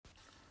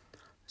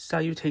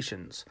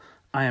Salutations.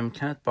 I am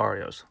Kenneth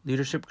Barrios,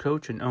 leadership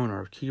coach and owner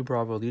of Key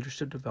Bravo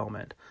Leadership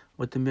Development,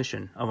 with the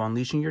mission of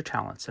unleashing your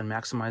talents and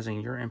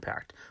maximizing your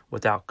impact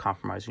without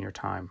compromising your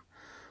time.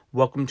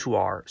 Welcome to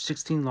our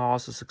 16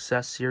 Laws of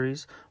Success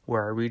series,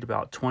 where I read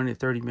about 20 to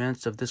 30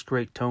 minutes of this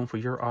great tome for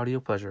your audio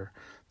pleasure.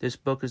 This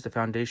book is the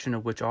foundation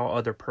of which all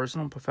other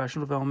personal and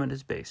professional development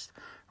is based.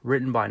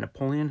 Written by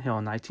Napoleon Hill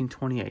in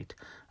 1928,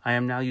 I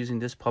am now using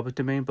this public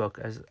domain book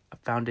as a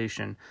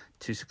foundation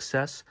to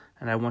success,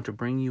 and I want to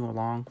bring you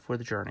along for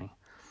the journey.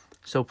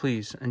 So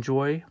please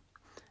enjoy,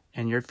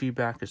 and your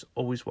feedback is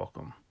always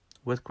welcome.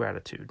 With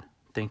gratitude.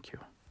 Thank you.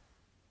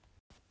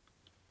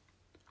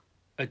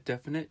 A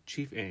definite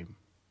chief aim.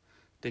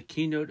 The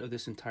keynote of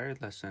this entire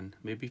lesson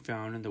may be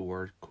found in the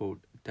word,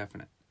 quote,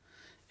 definite.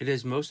 It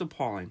is most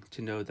appalling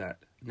to know that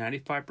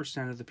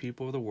 95% of the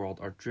people of the world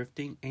are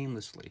drifting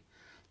aimlessly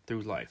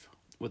through life,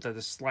 without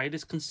the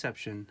slightest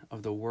conception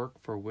of the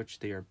work for which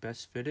they are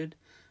best fitted,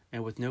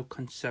 and with no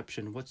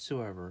conception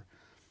whatsoever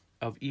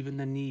of even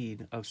the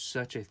need of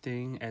such a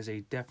thing as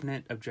a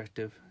definite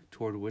objective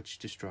toward which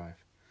to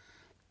strive.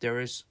 There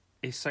is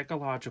a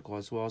psychological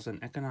as well as an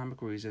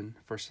economic reason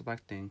for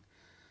selecting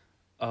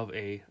of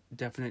a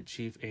definite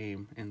chief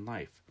aim in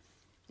life.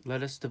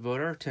 Let us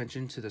devote our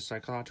attention to the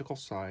psychological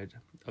side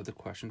of the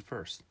question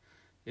first.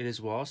 It is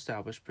a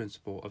well-established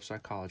principle of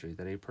psychology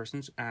that a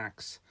person's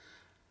acts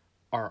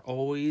are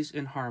always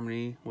in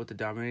harmony with the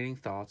dominating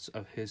thoughts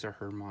of his or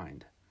her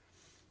mind.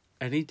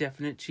 Any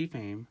definite chief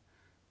aim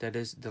that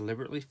is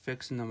deliberately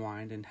fixed in the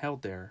mind and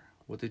held there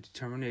with the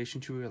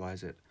determination to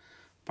realize it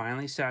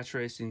finally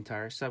saturates the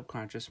entire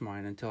subconscious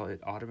mind until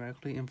it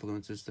automatically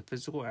influences the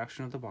physical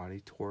action of the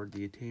body toward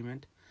the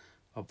attainment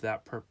of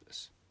that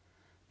purpose.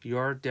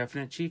 Your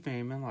definite chief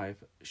aim in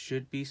life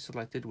should be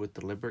selected with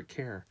deliberate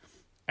care.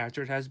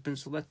 After it has been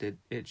selected,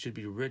 it should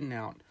be written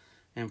out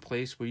and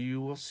placed where you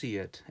will see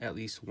it at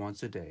least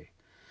once a day.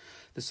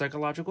 The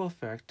psychological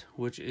effect,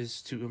 which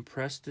is to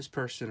impress this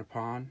person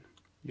upon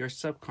your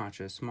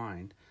subconscious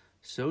mind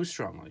so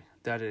strongly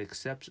that it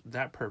accepts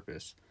that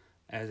purpose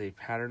as a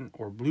pattern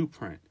or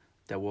blueprint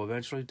that will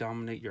eventually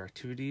dominate your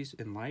activities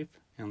in life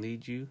and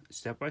lead you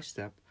step by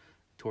step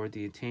toward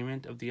the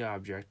attainment of the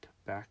object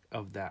back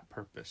of that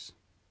purpose.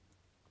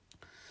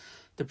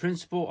 The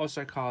principle of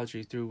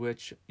psychology through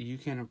which you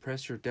can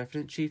impress your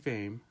definite chief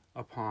aim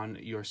upon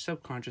your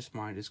subconscious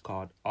mind is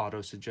called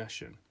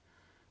autosuggestion,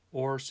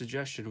 or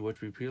suggestion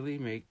which repeatedly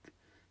make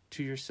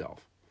to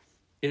yourself.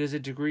 It is a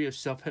degree of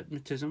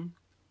self-hypnotism,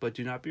 but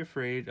do not be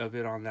afraid of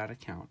it on that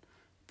account,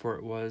 for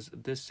it was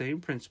this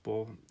same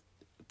principle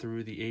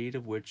through the aid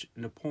of which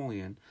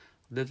Napoleon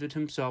lifted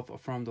himself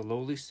from the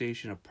lowly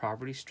station of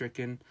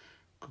poverty-stricken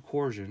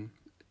coercion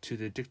to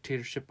the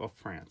dictatorship of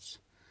France.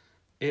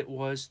 It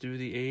was through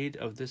the aid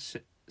of this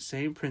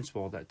same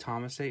principle that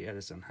Thomas A.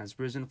 Edison has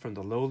risen from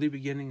the lowly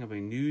beginning of a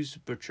news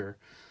butcher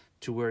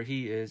to where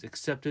he is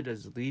accepted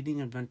as the leading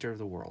inventor of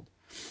the world.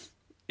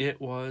 It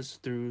was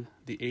through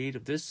the aid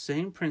of this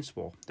same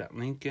principle that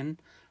Lincoln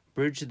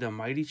bridged the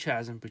mighty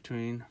chasm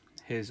between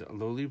his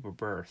lowly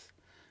birth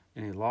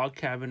in a log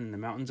cabin in the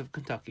mountains of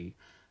Kentucky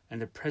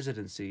and the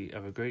presidency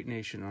of a great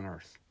nation on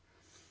earth.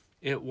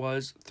 It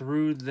was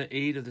through the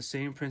aid of the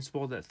same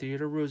principle that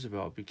Theodore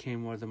Roosevelt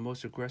became one of the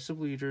most aggressive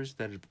leaders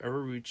that have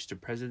ever reached the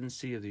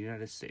presidency of the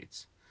United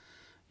States.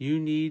 You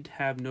need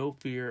have no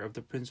fear of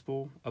the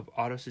principle of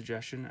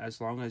autosuggestion as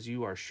long as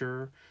you are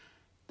sure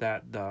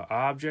that the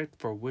object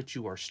for which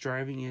you are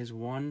striving is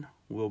one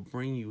will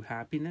bring you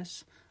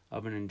happiness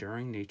of an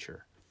enduring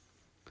nature.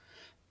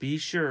 Be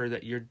sure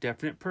that your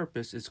definite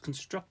purpose is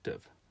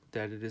constructive,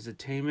 that its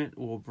attainment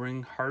will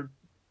bring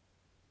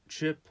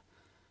hardship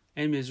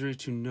and misery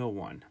to no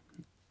one,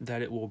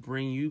 that it will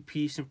bring you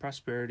peace and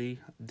prosperity.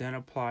 Then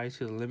apply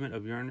to the limit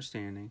of your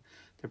understanding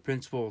the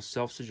principle of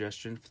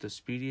self-suggestion for the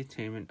speedy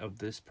attainment of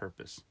this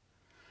purpose.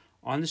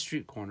 On the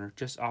street corner,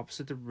 just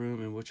opposite the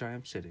room in which I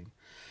am sitting,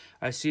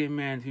 I see a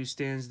man who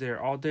stands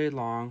there all day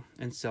long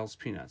and sells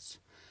peanuts.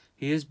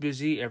 He is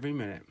busy every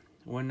minute.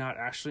 When not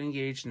actually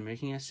engaged in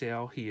making a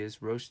sale, he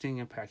is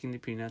roasting and packing the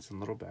peanuts in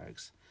little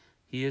bags.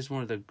 He is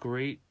one of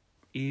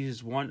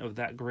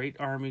that great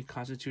army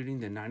constituting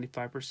the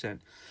 95%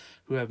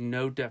 who have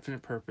no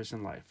definite purpose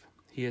in life.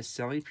 He is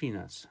selling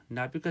peanuts,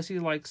 not because he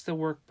likes the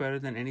work better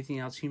than anything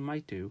else he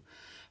might do,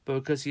 but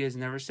because he has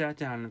never sat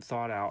down and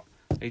thought out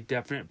a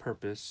definite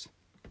purpose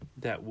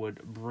that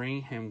would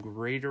bring him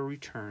greater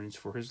returns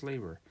for his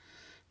labor.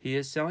 He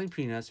is selling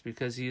peanuts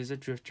because he is a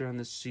drifter on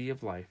the sea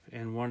of life,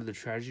 and one of the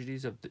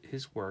tragedies of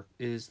his work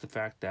is the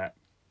fact that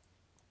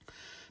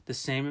the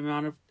same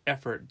amount of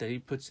effort that he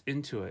puts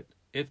into it,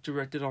 if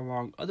directed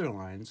along other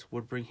lines,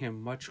 would bring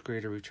him much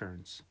greater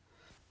returns.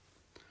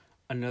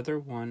 Another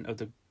one of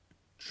the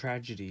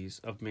tragedies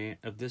of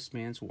this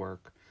man's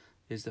work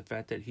is the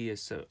fact that he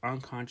is so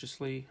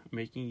unconsciously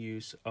making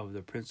use of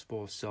the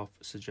principle of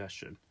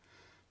self-suggestion,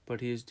 but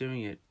he is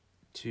doing it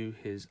to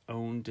his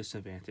own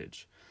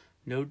disadvantage.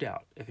 No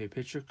doubt, if a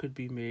picture could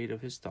be made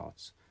of his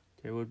thoughts,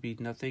 there would be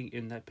nothing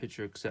in that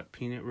picture except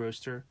peanut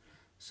roaster,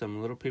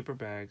 some little paper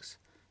bags,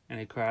 and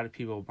a crowd of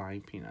people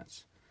buying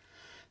peanuts.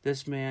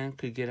 This man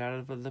could get out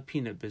of the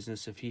peanut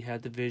business if he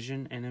had the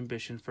vision and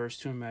ambition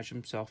first to imagine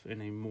himself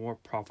in a more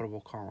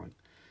profitable calling,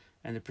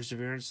 and the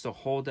perseverance to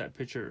hold that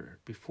picture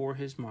before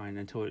his mind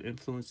until it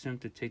influenced him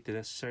to take the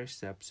necessary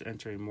steps to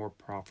enter a more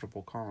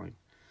profitable calling.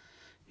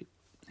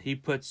 He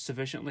puts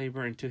sufficient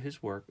labor into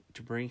his work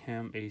to bring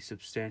him a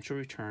substantial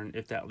return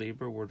if that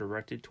labor were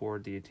directed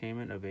toward the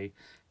attainment of a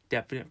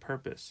definite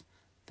purpose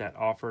that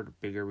offered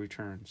bigger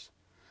returns.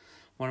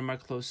 One of my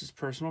closest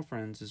personal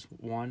friends is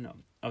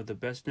one of the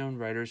best-known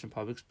writers and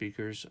public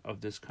speakers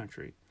of this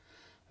country.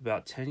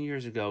 About 10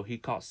 years ago, he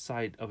caught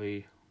sight of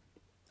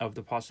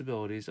the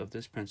possibilities of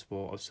this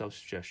principle of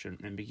self-suggestion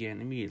and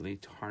began immediately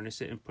to harness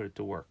it and put it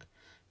to work.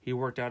 He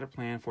worked out a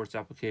plan for its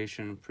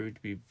application and proved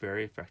to be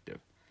very effective.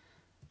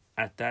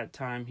 At that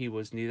time, he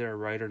was neither a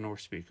writer nor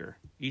speaker.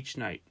 Each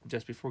night,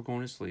 just before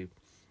going to sleep,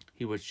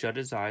 he would shut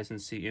his eyes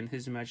and see in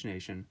his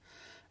imagination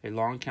a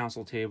long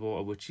council table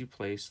of which he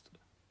placed,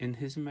 in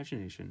his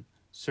imagination,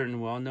 certain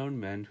well-known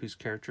men whose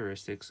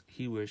characteristics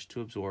he wished to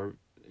absorb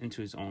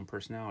into his own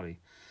personality.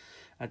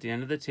 At the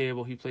end of the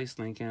table, he placed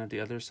Lincoln. At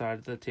the other side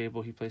of the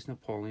table, he placed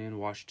Napoleon,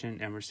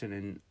 Washington, Emerson,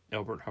 and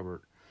Elbert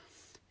Hubbard.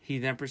 He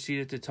then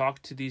proceeded to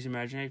talk to these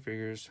imaginary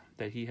figures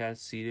that he had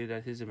seated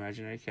at his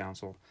imaginary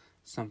council,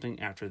 something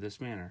after this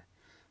manner.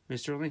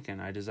 Mr. Lincoln,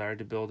 I desire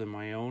to build in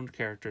my own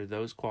character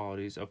those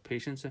qualities of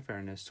patience and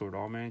fairness toward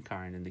all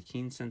mankind, and the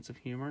keen sense of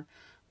humor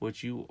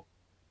which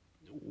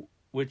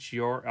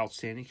your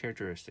outstanding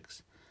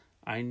characteristics.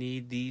 I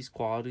need these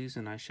qualities,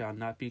 and I shall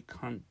not be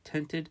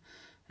contented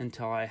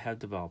until I have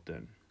developed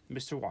them.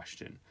 Mr.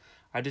 Washington,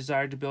 I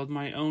desire to build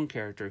my own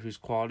character, whose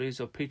qualities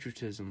of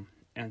patriotism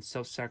and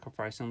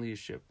self-sacrifice and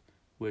leadership,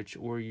 which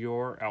were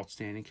your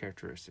outstanding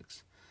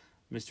characteristics.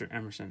 Mr.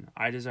 Emerson,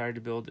 I desire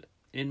to build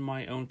in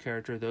my own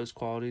character those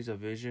qualities of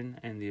vision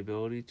and the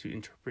ability to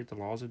interpret the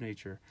laws of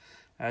nature,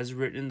 as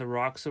written in the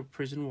rocks of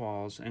prison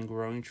walls and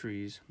growing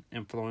trees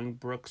and flowing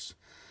brooks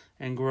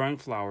and growing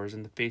flowers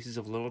in the faces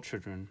of little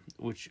children,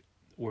 which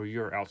were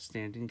your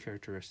outstanding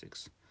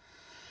characteristics.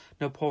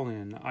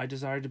 Napoleon, I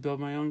desire to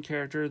build my own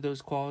character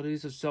those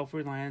qualities of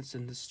self-reliance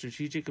and the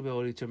strategic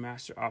ability to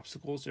master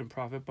obstacles and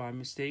profit by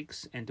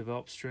mistakes and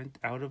develop strength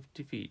out of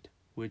defeat,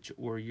 which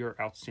were your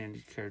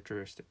outstanding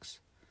characteristics.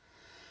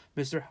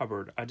 Mr.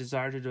 Hubbard, I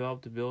desire to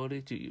develop the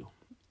ability to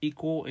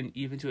equal and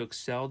even to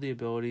excel the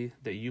ability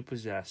that you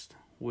possessed,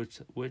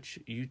 which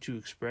you to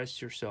express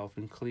yourself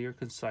in clear,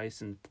 concise,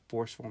 and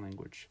forceful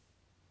language.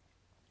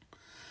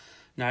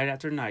 Night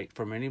after night,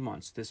 for many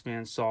months, this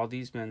man saw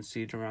these men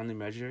seated around the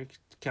imaginary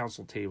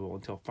council table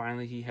until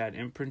finally he had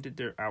imprinted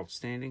their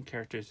outstanding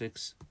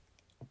characteristics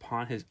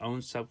upon his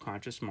own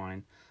subconscious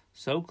mind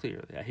so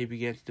clearly that he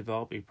began to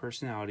develop a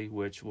personality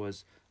which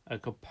was a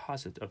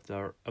composite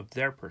of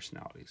their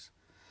personalities.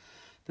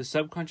 The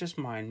subconscious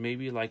mind may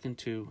be likened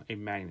to a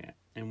magnet,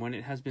 and when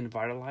it has been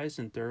vitalized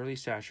and thoroughly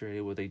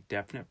saturated with a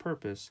definite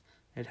purpose,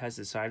 it has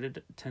a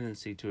decided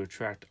tendency to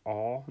attract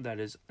all that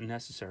is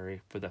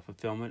necessary for the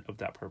fulfillment of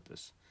that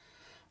purpose.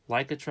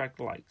 Like attract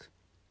like,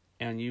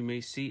 and you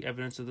may see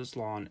evidence of this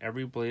law in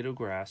every blade of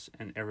grass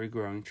and every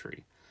growing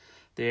tree.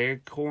 The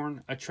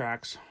acorn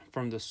attracts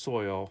from the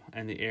soil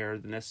and the air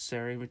the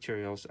necessary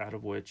materials out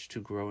of which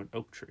to grow an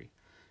oak tree.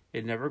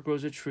 It never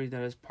grows a tree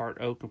that is part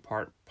oak and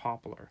part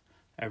poplar.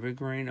 Every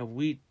grain of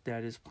wheat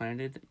that is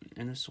planted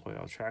in the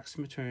soil attracts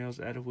the materials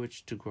out of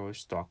which to grow a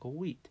stalk of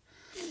wheat.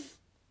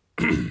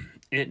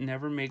 It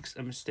never makes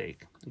a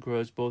mistake. It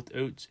grows both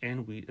oats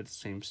and wheat at the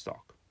same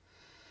stalk.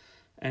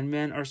 And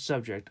men are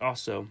subject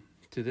also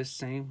to this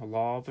same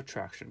law of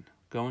attraction.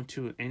 Go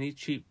into any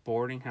cheap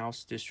boarding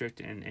house district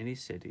in any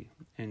city,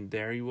 and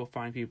there you will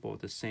find people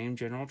with the same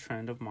general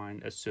trend of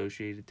mind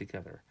associated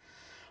together.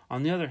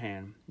 On the other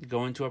hand,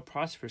 go into a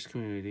prosperous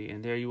community,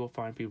 and there you will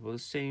find people with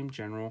the same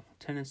general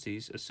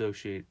tendencies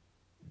associated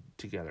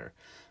together.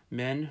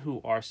 Men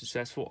who are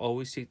successful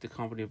always seek the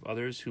company of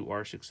others who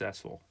are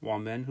successful, while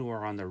men who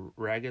are on the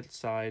ragged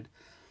side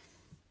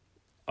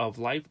of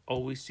life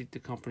always seek the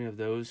company of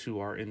those who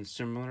are in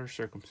similar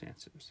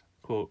circumstances.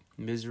 Quote,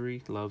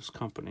 misery loves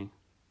company.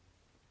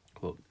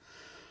 Quote,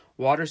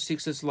 water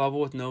seeks its level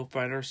with no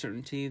finer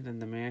certainty than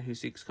the man who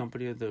seeks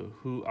company of those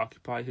who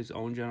occupy his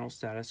own general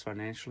status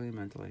financially and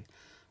mentally.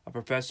 A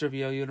professor of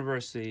Yale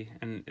University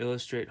and an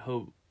illiterate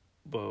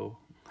hobo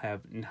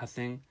have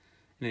nothing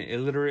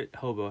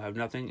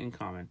in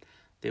common.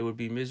 They would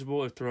be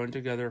miserable if thrown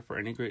together for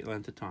any great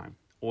length of time.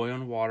 Oil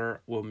and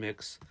water will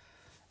mix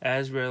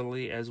as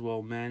readily as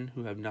will men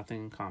who have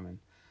nothing in common.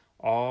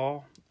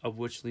 All of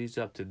which leads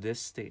up to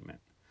this statement,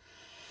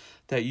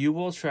 that you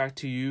will attract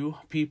to you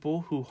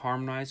people who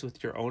harmonize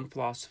with your own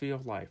philosophy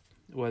of life,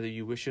 whether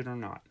you wish it or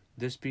not.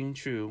 This being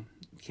true,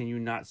 can you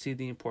not see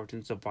the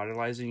importance of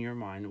vitalizing your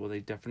mind with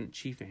a definite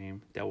chief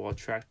aim that will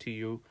attract to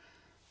you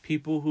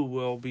people who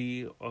will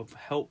be of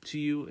help to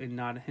you and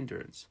not a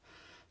hindrance?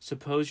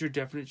 Suppose your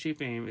definite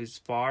chief aim is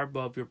far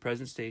above your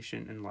present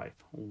station in life.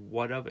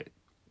 What of it?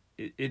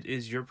 It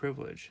is your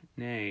privilege,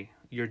 nay,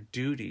 your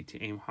duty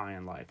to aim high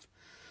in life.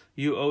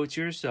 You owe it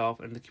to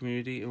yourself and the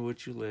community in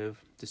which you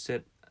live to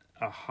set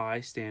a high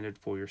standard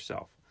for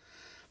yourself.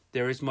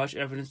 There is much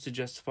evidence to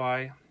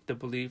justify the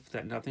belief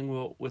that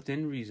nothing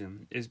within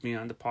reason is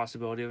beyond the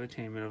possibility of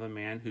attainment of a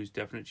man whose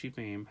definite chief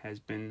aim has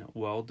been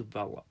well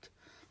developed.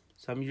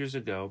 Some years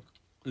ago,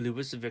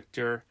 Louis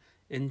Victor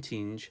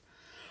Intinge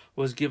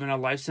was given a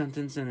life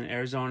sentence in an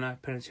Arizona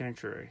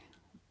penitentiary.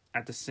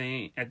 At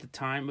the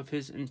time of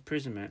his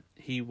imprisonment,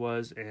 he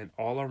was an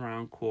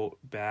all-around, quote,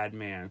 bad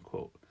man,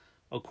 quote,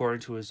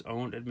 according to his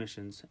own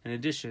admissions. In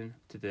addition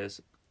to this,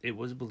 it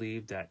was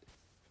believed that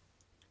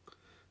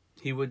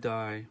he would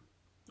die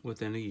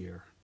within a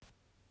year.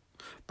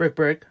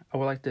 Break. I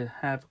would like to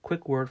have a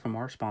quick word from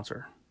our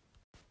sponsor.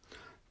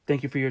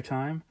 Thank you for your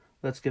time.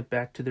 Let's get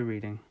back to the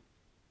reading.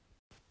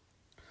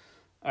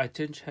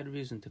 Intinge had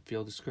reason to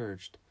feel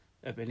discouraged,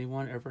 if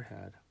anyone ever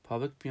had.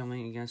 Public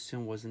feeling against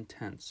him was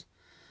intense,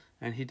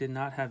 and he did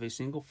not have a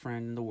single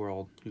friend in the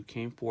world who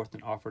came forth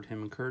and offered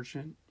him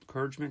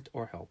encouragement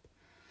or help.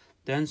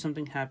 Then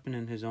something happened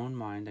in his own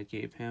mind that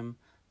gave him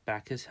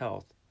back his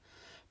health,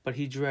 but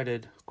he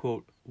dreaded,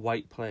 quote,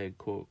 white plague,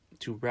 quote,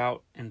 to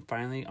rout and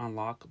finally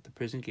unlock the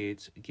prison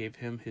gates gave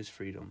him his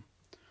freedom.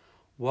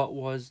 What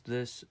was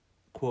this,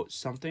 quote,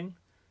 something?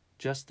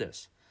 Just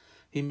this.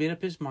 He made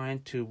up his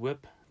mind to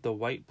whip the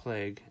white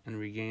plague and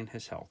regain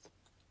his health.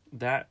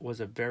 That was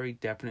a very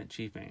definite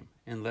chief aim.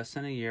 In less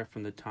than a year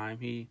from the time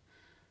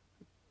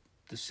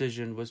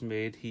decision was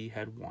made, he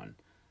had won.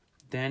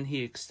 Then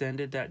he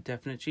extended that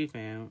definite chief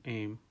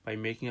aim by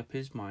making up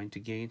his mind to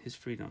gain his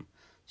freedom.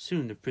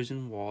 Soon the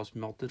prison walls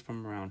melted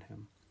from around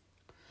him.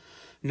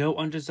 No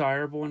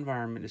undesirable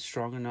environment is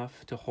strong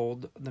enough to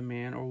hold the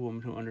man or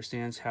woman who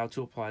understands how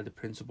to apply the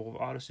principle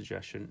of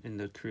autosuggestion in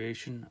the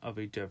creation of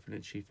a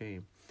definite chief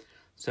aim.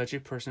 Such a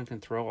person can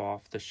throw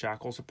off the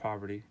shackles of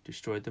poverty,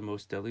 destroy the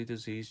most deadly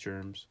disease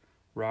germs,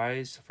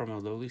 rise from a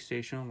lowly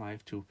station in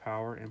life to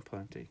power and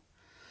plenty.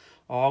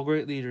 All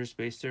great leaders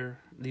base their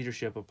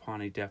leadership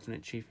upon a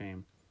definite chief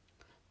aim.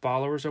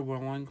 Followers are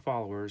willing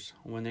followers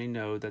when they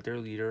know that their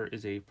leader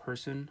is a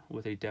person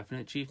with a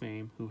definite chief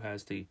aim who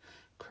has the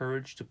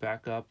courage to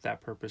back up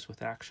that purpose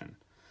with action.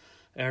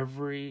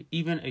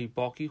 Even a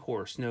balky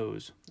horse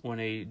knows when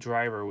a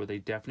driver with a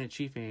definite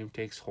chief aim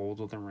takes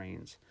hold of the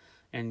reins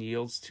and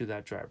yields to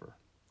that driver.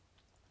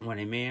 When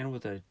a man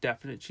with a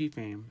definite chief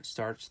aim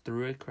starts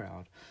through a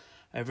crowd,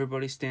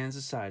 everybody stands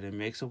aside and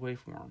makes a way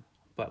for him.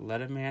 But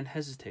let a man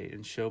hesitate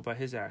and show by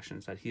his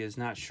actions that he is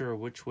not sure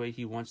which way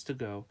he wants to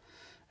go,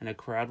 and a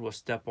crowd will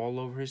step all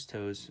over his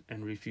toes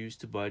and refuse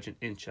to budge an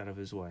inch out of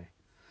his way.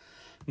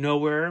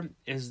 Nowhere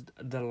is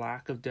the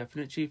lack of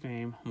definite chief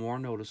aim more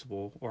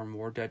noticeable or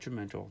more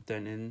detrimental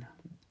than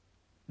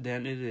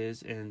it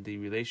is in the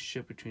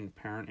relationship between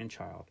parent and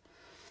child.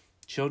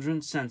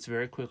 Children sense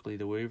very quickly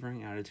the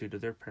wavering attitude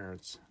of their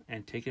parents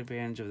and take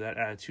advantage of that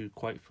attitude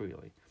quite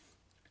freely.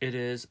 It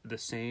is the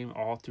same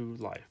all through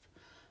life.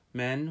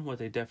 Men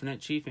with a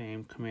definite chief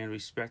aim command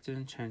respect and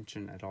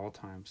attention at all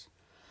times.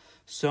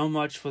 So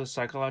much for the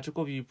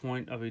psychological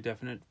viewpoint of a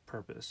definite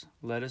purpose.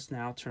 Let us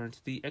now turn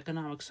to the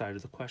economic side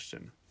of the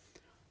question.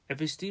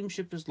 If a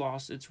steamship has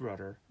lost its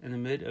rudder in the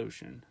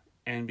mid-ocean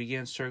and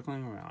begins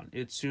circling around,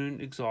 it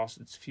soon exhausts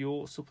its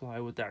fuel supply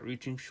without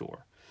reaching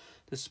shore,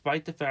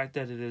 despite the fact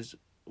that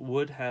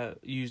would have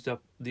used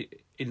up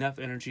enough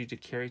energy to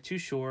carry to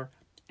shore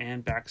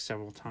and back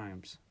several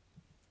times.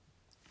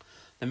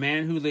 The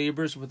man who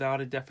labors without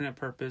a definite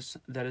purpose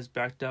that is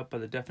backed up by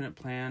the definite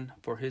plan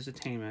for his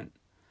attainment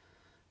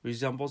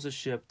resembles a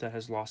ship that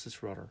has lost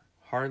its rudder.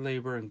 Hard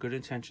labor and good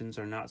intentions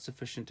are not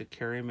sufficient to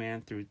carry a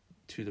man through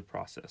to the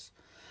process.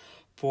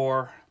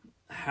 For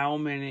how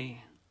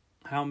may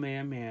a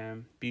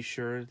man be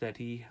sure that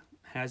he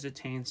has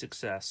attained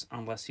success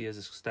unless he has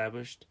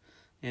established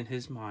in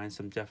his mind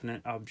some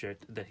definite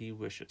object that he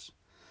wishes?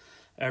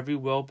 Every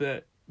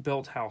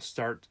well-built house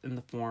starts in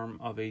the form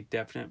of a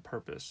definite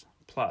purpose,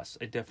 plus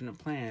a definite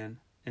plan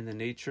in the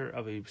nature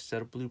of a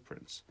set of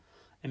blueprints.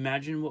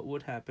 Imagine what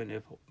would happen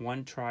if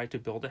one tried to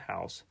build a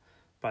house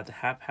by the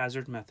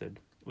haphazard method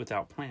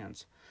without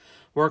plans.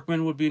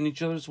 Workmen would be in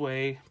each other's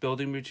way,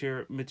 building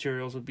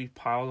materials would be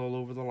piled all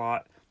over the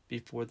lot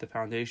before the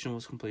foundation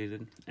was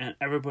completed, and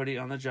everybody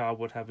on the job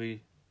would have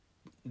a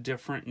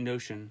different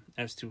notion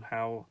as to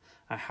how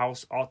a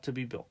house ought to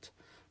be built.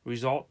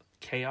 Result,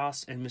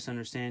 chaos and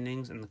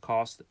misunderstandings, and the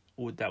cost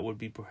that would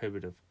be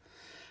prohibitive.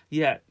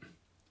 Yet,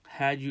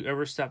 had you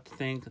ever stopped to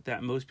think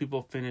that most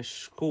people finish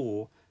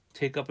school,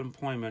 take up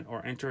employment,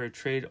 or enter a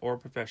trade or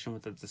profession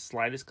without the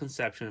slightest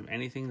conception of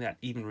anything that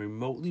even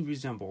remotely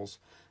resembles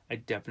a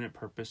definite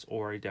purpose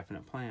or a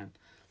definite plan?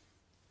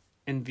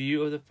 In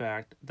view of the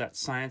fact that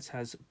science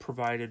has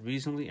provided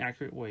reasonably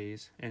accurate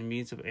ways and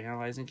means of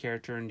analyzing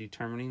character and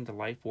determining the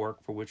life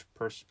work for which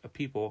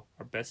people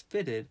are best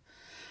fitted,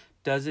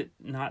 does it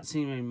not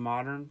seem a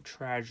modern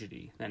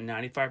tragedy that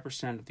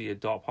 95% of the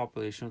adult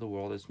population of the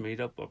world is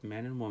made up of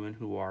men and women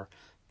who are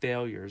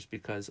failures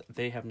because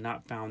they have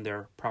not found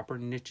their proper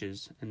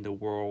niches in the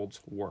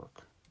world's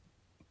work?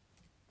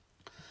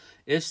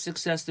 If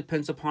success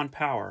depends upon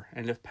power,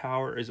 and if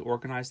power is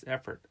organized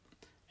effort,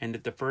 and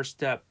if the first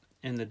step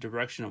in the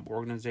direction of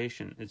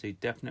organization is a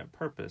definite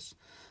purpose,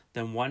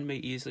 then one may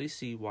easily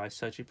see why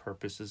such a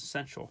purpose is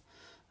essential.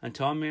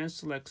 Until a man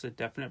selects a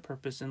definite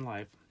purpose in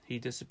life, he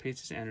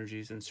dissipates his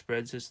energies and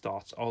spreads his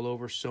thoughts all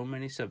over so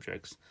many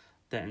subjects,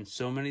 that in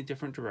so many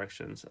different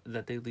directions,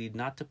 that they lead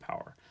not to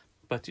power,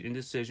 but to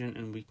indecision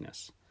and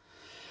weakness.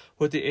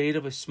 With the aid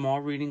of a small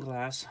reading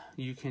glass,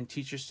 you can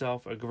teach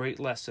yourself a great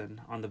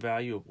lesson on the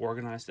value of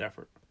organized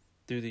effort.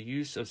 Through the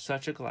use of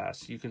such a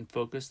glass, you can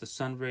focus the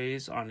sun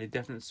rays on a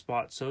definite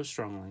spot so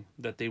strongly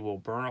that they will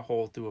burn a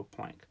hole through a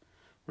plank.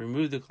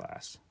 Remove the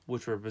glass,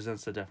 which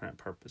represents the definite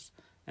purpose,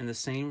 and the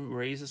same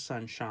rays of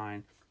sun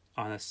shine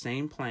on the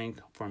same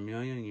plank for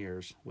 1,000,000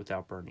 years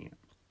without burning it.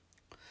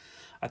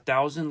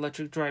 1,000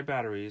 electric dry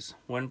batteries,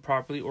 when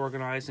properly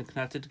organized and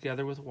connected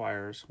together with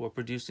wires, will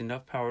produce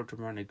enough power to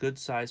run a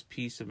good-sized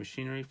piece of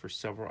machinery for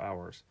several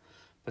hours.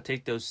 But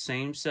take those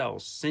same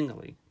cells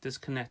singly,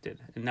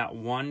 disconnected, and not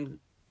one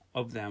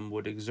of them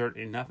would exert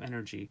enough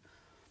energy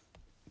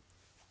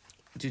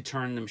to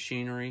turn the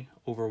machinery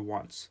over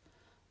once.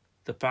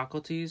 The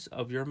faculties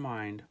of your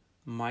mind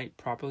might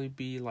properly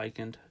be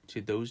likened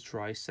to those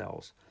dry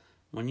cells.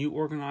 When you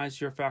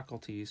organize your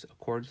faculties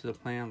according to the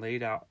plan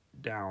laid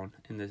down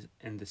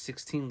in the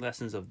 16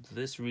 lessons of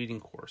this reading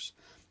course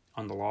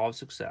on the law of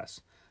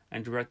success,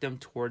 and direct them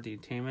toward the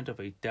attainment of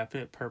a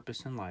definite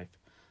purpose in life,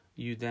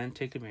 you then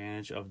take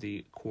advantage of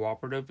the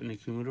cooperative and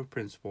accumulative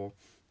principle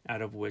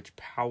out of which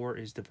power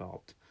is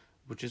developed,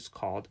 which is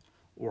called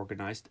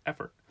organized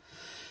effort.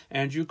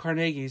 Andrew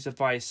Carnegie's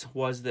advice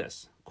was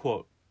this,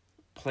 quote,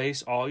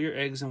 "Place all your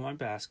eggs in one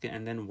basket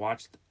and then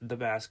watch the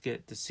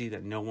basket to see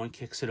that no one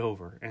kicks it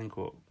over," end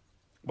quote.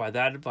 By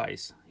that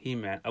advice, he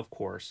meant, of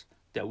course,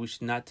 that we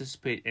should not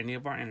dissipate any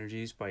of our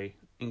energies by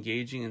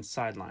engaging in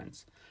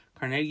sidelines.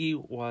 Carnegie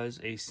was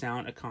a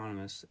sound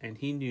economist, and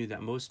he knew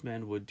that most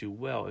men would do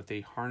well if they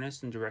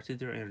harnessed and directed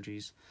their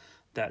energies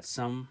that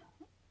some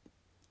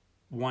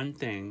one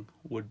thing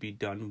would be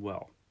done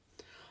well.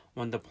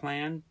 When the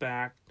plan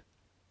back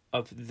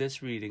of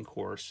this reading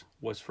course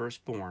was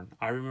first born,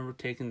 I remember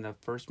taking the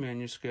first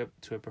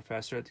manuscript to a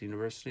professor at the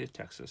University of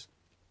Texas,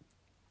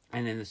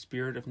 and in the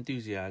spirit of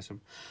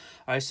enthusiasm,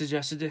 I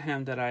suggested to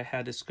him that I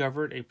had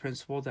discovered a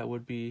principle that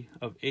would be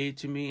of aid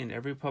to me in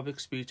every public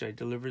speech I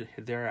delivered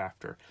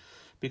thereafter,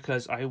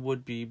 because I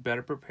would be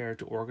better prepared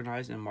to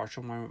organize and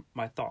marshal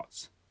my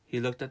thoughts. He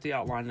looked at the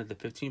outline of the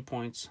 15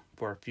 points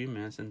for a few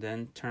minutes and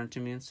then turned to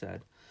me and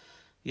said,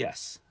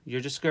 "Yes,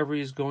 your discovery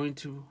is going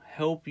to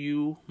help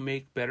you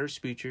make better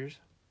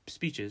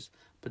speeches,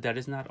 but that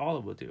is not all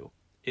it will do.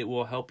 It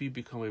will help you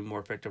become a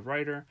more effective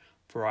writer,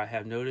 for I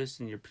have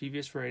noticed in your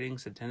previous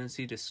writings a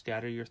tendency to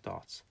scatter your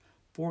thoughts.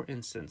 For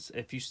instance,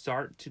 if you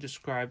start to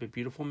describe a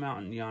beautiful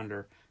mountain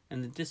yonder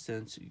in the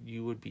distance,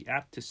 you would be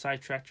apt to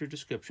sidetrack your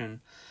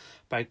description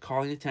by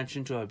calling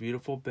attention to a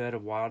beautiful bed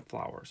of wild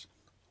flowers,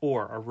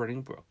 or a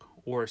running brook,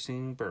 or a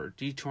singing bird,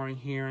 detouring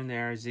here and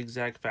there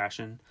zigzag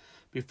fashion,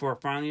 before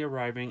finally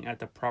arriving at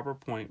the proper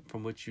point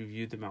from which you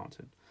view the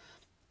mountain.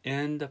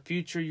 In the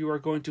future, you are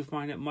going to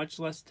find it much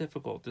less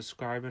difficult to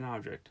describe an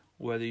object,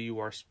 whether you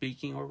are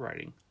speaking or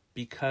writing,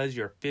 because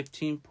your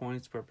 15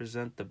 points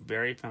represent the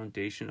very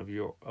foundation of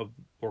your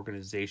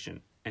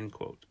organization," end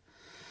quote.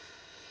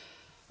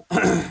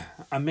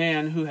 A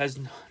man who has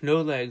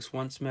no legs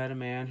once met a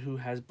man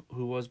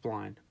who was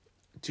blind.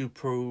 To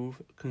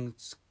prove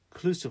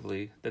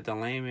conclusively that the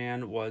lame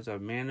man was a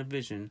man of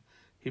vision,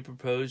 he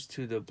proposed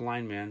to the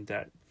blind man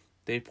that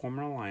they form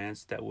an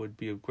alliance that would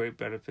be of great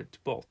benefit to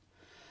both.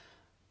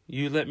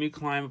 "You let me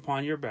climb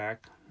upon your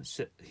back,"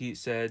 he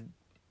said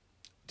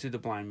to the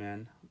blind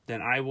man,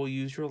 "then I will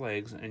use your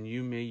legs and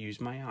you may use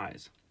my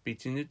eyes.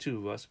 Between the two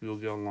of us, we will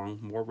get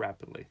along more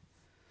rapidly."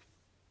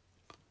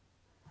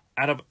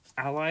 Out of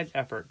allied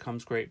effort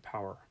comes great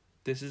power.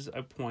 This is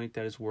a point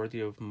that is worthy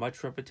of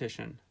much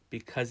repetition,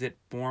 because it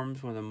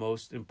forms one of the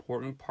most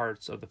important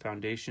parts of the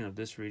foundation of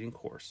this reading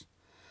course.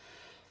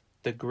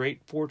 The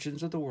great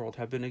fortunes of the world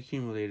have been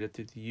accumulated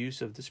through the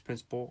use of this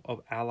principle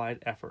of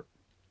allied effort.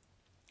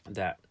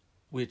 That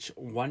which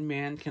one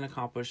man can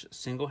accomplish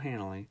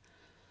single-handedly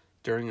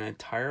during an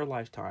entire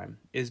lifetime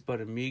is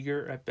but a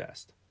meager at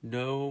best,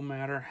 no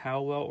matter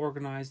how well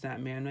organized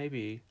that man may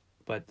be,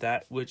 but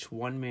that which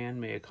one man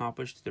may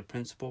accomplish through the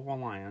principle of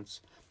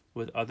alliance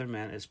with other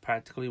men is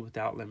practically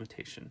without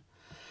limitation.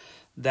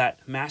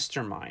 That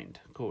mastermind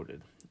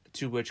quoted,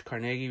 to which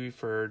Carnegie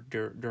referred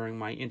during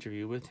my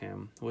interview with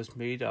him, was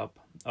made up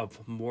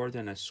of more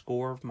than a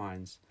score of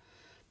minds.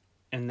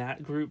 In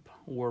that group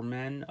were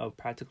men of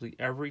practically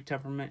every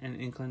temperament and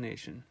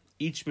inclination.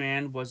 Each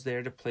man was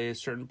there to play a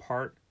certain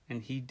part,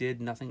 and he did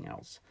nothing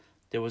else.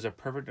 There was a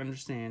perfect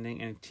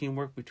understanding and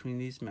teamwork between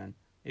these men.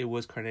 It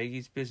was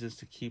Carnegie's business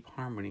to keep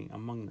harmony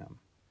among them,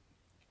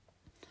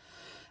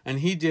 and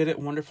he did it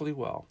wonderfully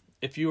well.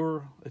 If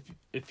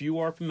you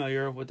are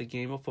familiar with the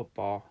game of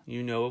football,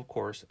 you know, of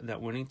course,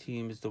 that winning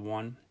team is the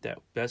one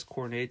that best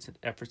coordinates the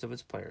efforts of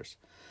its players.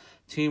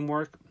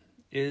 Teamwork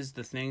is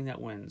the thing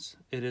that wins.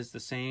 It is the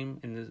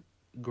same in the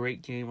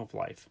great game of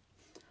life.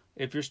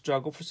 If you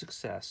struggle for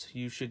success,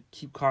 you should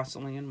keep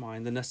constantly in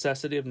mind the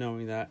necessity of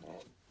knowing that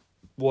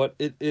what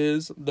it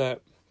is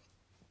that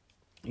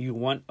you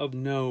want of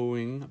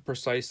knowing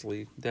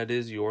precisely that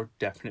is your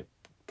definite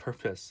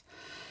purpose,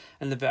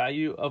 and the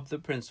value of the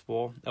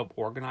principle of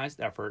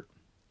organized effort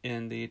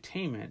in the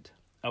attainment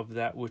of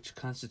that which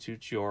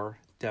constitutes your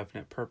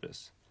definite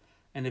purpose.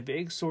 In a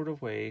vague sort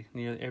of way,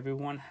 nearly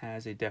everyone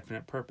has a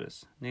definite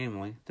purpose,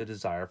 namely the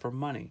desire for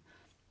money.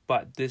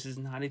 But this is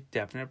not a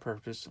definite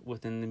purpose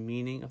within the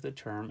meaning of the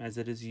term as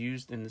it is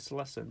used in this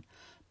lesson.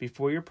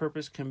 Before your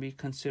purpose can be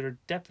considered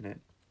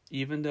definite,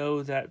 even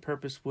though that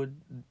purpose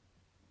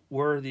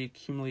were the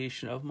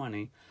accumulation of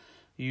money,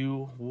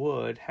 you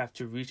would have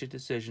to reach a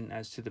decision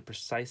as to the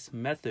precise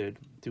method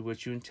through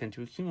which you intend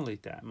to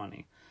accumulate that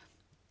money.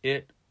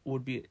 It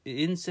would be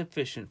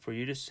insufficient for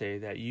you to say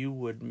that you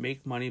would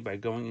make money by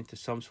going into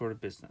some sort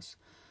of business.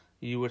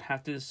 You would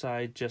have to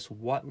decide just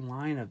what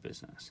line of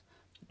business.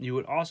 You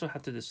would also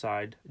have to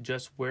decide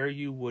just where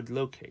you would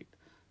locate.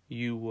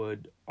 You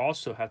would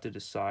also have to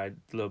decide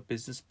the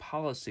business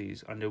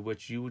policies under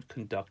which you would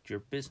conduct your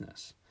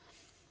business.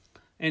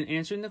 In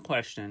answering the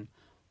question,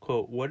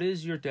 quote, what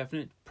is your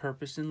definite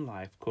purpose in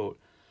life, quote,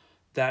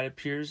 that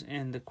appears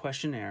in the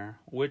questionnaire,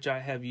 which I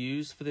have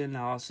used for the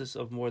analysis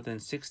of more than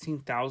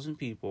 16,000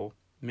 people,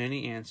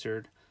 many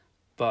answered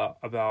but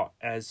about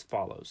as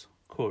follows,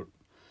 quote,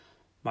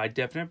 my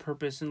definite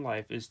purpose in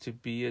life is to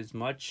be as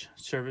much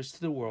service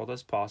to the world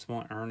as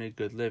possible and earn a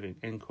good living,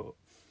 end quote.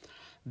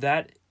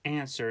 That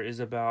answer is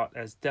about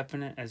as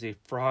definite as a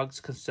frog's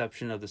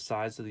conception of the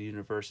size of the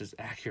universe is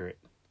accurate.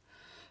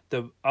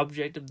 The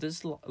object of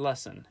this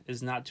lesson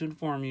is not to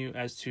inform you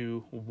as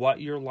to what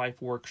your life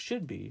work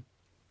should be,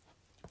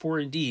 for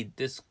indeed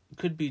this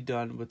could be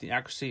done with the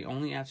accuracy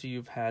only after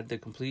you've had the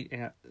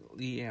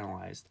completely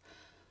analyzed,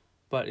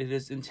 but it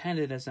is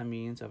intended as a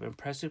means of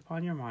impressing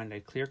upon your mind a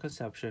clear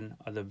conception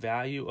of the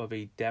value of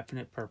a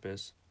definite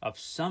purpose of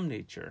some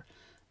nature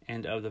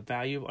and of the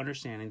value of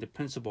understanding the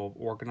principle of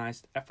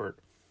organized effort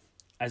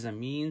as a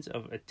means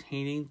of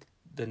attaining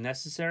the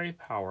necessary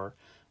power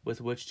with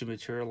which to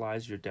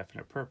materialize your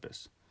definite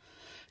purpose.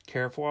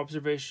 Careful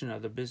observation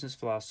of the business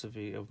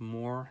philosophy of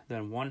more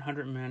than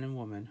 100 men and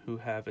women who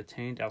have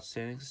attained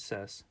outstanding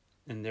success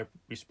in their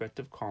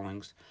respective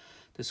callings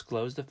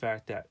disclosed the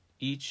fact that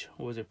each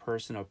was a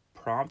person of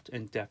prompt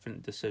and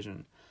definite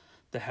decision.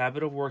 The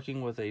habit of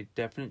working with a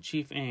definite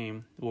chief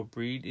aim will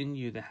breed in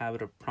you the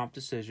habit of prompt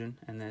decision,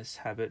 and this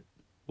habit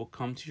will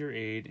come to your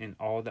aid in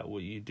all that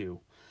you do.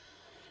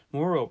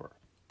 Moreover,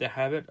 the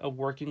habit of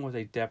working with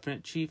a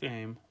definite chief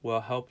aim will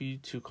help you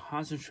to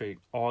concentrate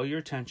all your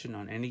attention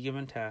on any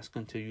given task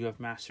until you have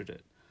mastered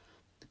it.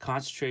 The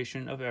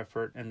concentration of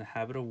effort and the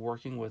habit of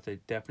working with a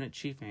definite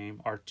chief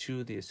aim are two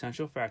of the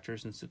essential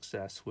factors in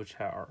success which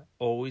are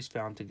always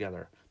found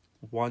together.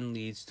 One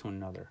leads to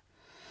another.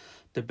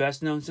 The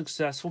best known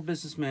successful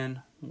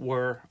businessmen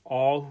were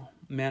all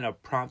men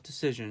of prompt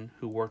decision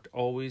who worked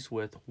always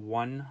with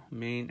one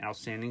main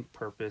outstanding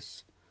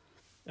purpose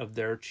of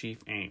their chief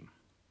aim.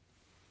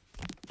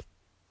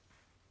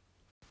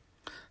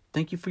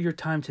 Thank you for your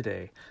time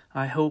today.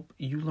 I hope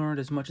you learned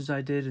as much as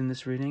I did in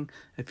this reading.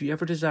 If you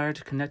ever desire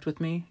to connect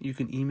with me, you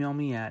can email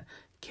me at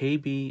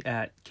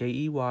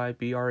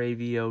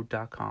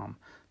kb@keybravo.com.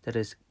 That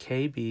is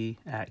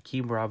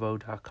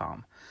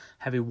kb@keybravo.com.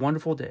 Have a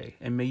wonderful day,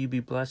 and may you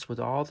be blessed with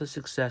all the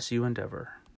success you endeavor.